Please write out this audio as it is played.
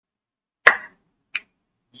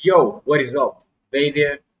Yo, what is up? Hey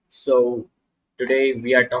there. So today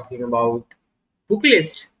we are talking about book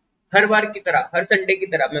list. हर बार की तरह, हर Sunday की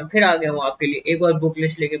तरह मैं फिर आ गया हूँ आपके लिए एक और बुक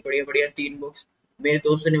लिस्ट लेके। बढ़िया बढ़िया 3 बुक्स। मेरे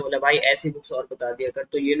दोस्तों ने बोला भाई ऐसी बुक्स और बता दिया कर,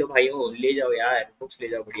 तो ये लो भाई हो, ले जाओ यार, बुक्स ले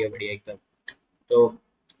जाओ बढ़िया बढ़िया एकदम। तो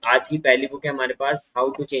आज की पहली बुक है हमारे पास,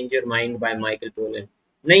 how to change your mind by Michael pollen.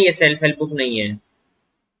 नहीं, ये सेल्फ हेल्प बुक नहीं है।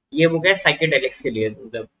 ये बुक है साइकेडेलिक्स के लिए,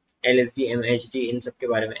 मतलब एलएसडी एमएचडी इन सब के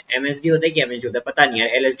बारे में। एमएचडी होता है कि एमएचडी होता है पता नहीं यार,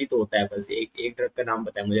 एलएसडी तो होता है बस। एक ड्रग का नाम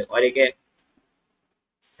पता है मुझे, और एक है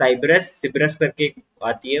साइब्रस सिब्रस करके एक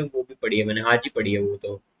आती है, वो भी पढ़ी है मैंने, आज ही पढ़ी है वो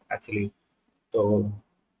तो एक्चुअली। तो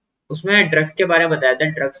उसमें ड्रग्स के बारे में बताया था,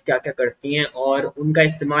 ड्रग्स क्या क्या करती हैं और उनका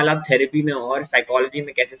इस्तेमाल आप थेरेपी में और साइकोलॉजी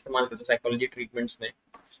में कैसे इस्तेमाल करते हो, साइकोलॉजी ट्रीटमेंट्स में।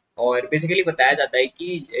 और बेसिकली बताया जाता है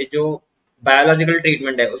कि जो बायोलॉजिकल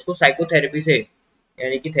ट्रीटमेंट है उसको साइकोथेरेपी से,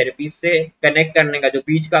 यानी कि थेरेपी से कनेक्ट करने का जो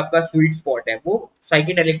बीच का आपका स्वीट स्पॉट है वो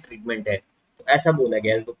साइकेडेलिक ट्रीटमेंट है। तो ऐसा बोला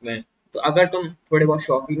गया है इस बुक में। तो अगर तुम थोड़े बहुत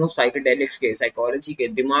शौकीन हो साइकेडेलिक्स के, साइकोलॉजी के,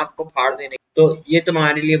 दिमाग को फाड़ देने, तो ये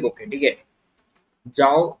तुम्हारे लिए बुक है, ठीक है।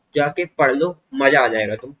 जाओ, जाके पढ़ लो, मजा आ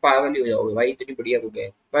जाएगा, तुम पागल ही हो जाओगे भाई, इतनी बढ़िया बुक है।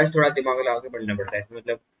 बस थोड़ा दिमाग लगा के पढ़ना पड़ता है,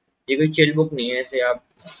 मतलब ये कोई चिल बुक नहीं है ऐसे आप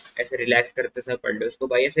ऐसे रिलैक्स करते समय पढ़ लो इसको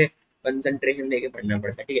भाई, ऐसे कंसंट्रेशन देके पढ़ना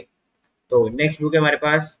पड़ता है, ठीक है। तो नेक्स्ट बुक है हमारे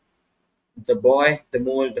पास, the boy the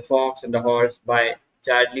mole the fox and the horse by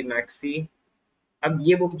Charlie maxi. अब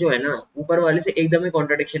ये बुक जो है ना, ऊपर वाले से एकदम ही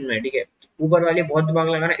कॉन्ट्रडिक्शन में है, ठीक है। ऊपर वाले बहुत दिमाग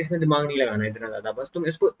लगाना, इसमें दिमाग नहीं लगाना इतना ज्यादा, बस तुम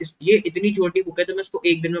इसको ये इतनी छोटी बुक है, तुम इसको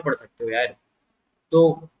एक दिन में पढ़ सकते हो यार।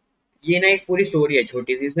 तो ये ना एक पूरी स्टोरी है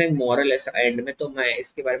छोटी सी, इसमें एक मॉरल है एंड में, तो मैं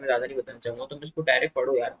इसके बारे में ज्यादा नहीं बताना चाहूंगा, तुम इसको डायरेक्ट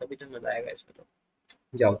पढ़ो यार, तभी तो मजा आएगा इसमें।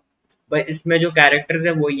 तो जाओ। बस इसमें जो कैरेक्टर्स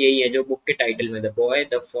है वो यही है जो बुक के टाइटल में, the boy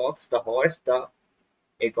the fox the horse the,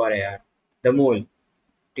 एक और है यार, द मोल,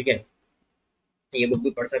 ठीक है। ये बुक भी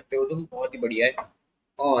पढ़ सकते हो तुम, बहुत ही बढ़िया है।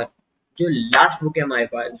 और जो लास्ट बुक है हमारे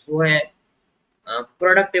पास वो है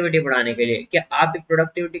प्रोडक्टिविटी बढ़ाने के लिए। क्या आप भी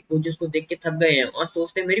प्रोडक्टिविटी कोचेस को देख के थक गए हैं और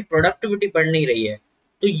सोचते हैं मेरी प्रोडक्टिविटी बढ़ नहीं रही है,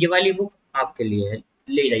 तो ये वाली बुक आपके लिए है,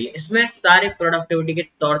 ले जाइए। इसमें सारे प्रोडक्टिविटी के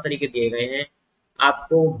तौर तरीके दिए गए हैं,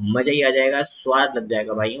 आपको मजा ही आ जाएगा, स्वाद लग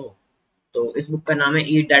जाएगा भाइयों। तो इस बुक का नाम है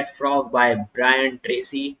eat that frog by Brian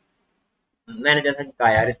Tracy. मैंने जैसा कि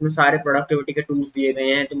कहा यार, इसमें सारे प्रोडक्टिविटी के टूल्स दिए गए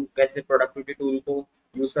हैं, तुम कैसे प्रोडक्टिविटी टूल को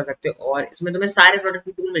यूज कर सकते हो, और इसमें तुम्हें सारे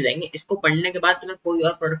प्रोडक्टिविटी टूल मिल जाएंगे। इसको पढ़ने के बाद तुम्हें कोई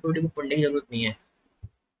और प्रोडक्टिविटी बुक पढ़ने की जरूरत नहीं है।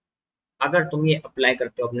 अगर तुम ये अप्लाई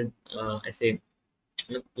करते हो अपने ऐसे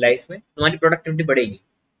लाइफ में, तुम्हारी प्रोडक्टिविटी बढ़ेगी,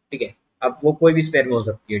 ठीक है। अब वो कोई भी स्पेयर में हो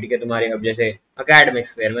सकती है, ठीक है, तुम्हारे अब जैसे अकेडमिक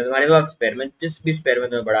स्पेयर में, तुम्हारे वर्क स्पेयर में, जिस भी स्पेयर में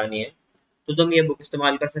तुम्हें बढ़ानी है, तो तुम ये बुक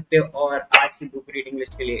इस्तेमाल कर सकते हो। और आज की बुक रीडिंग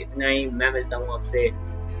लिस्ट के लिए इतना ही। मैं मिलता हूँ आपसे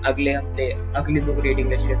अगले हफ्ते अगली बुक रीडिंग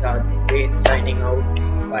लिस्ट के साथ। Signing out,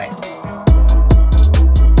 bye.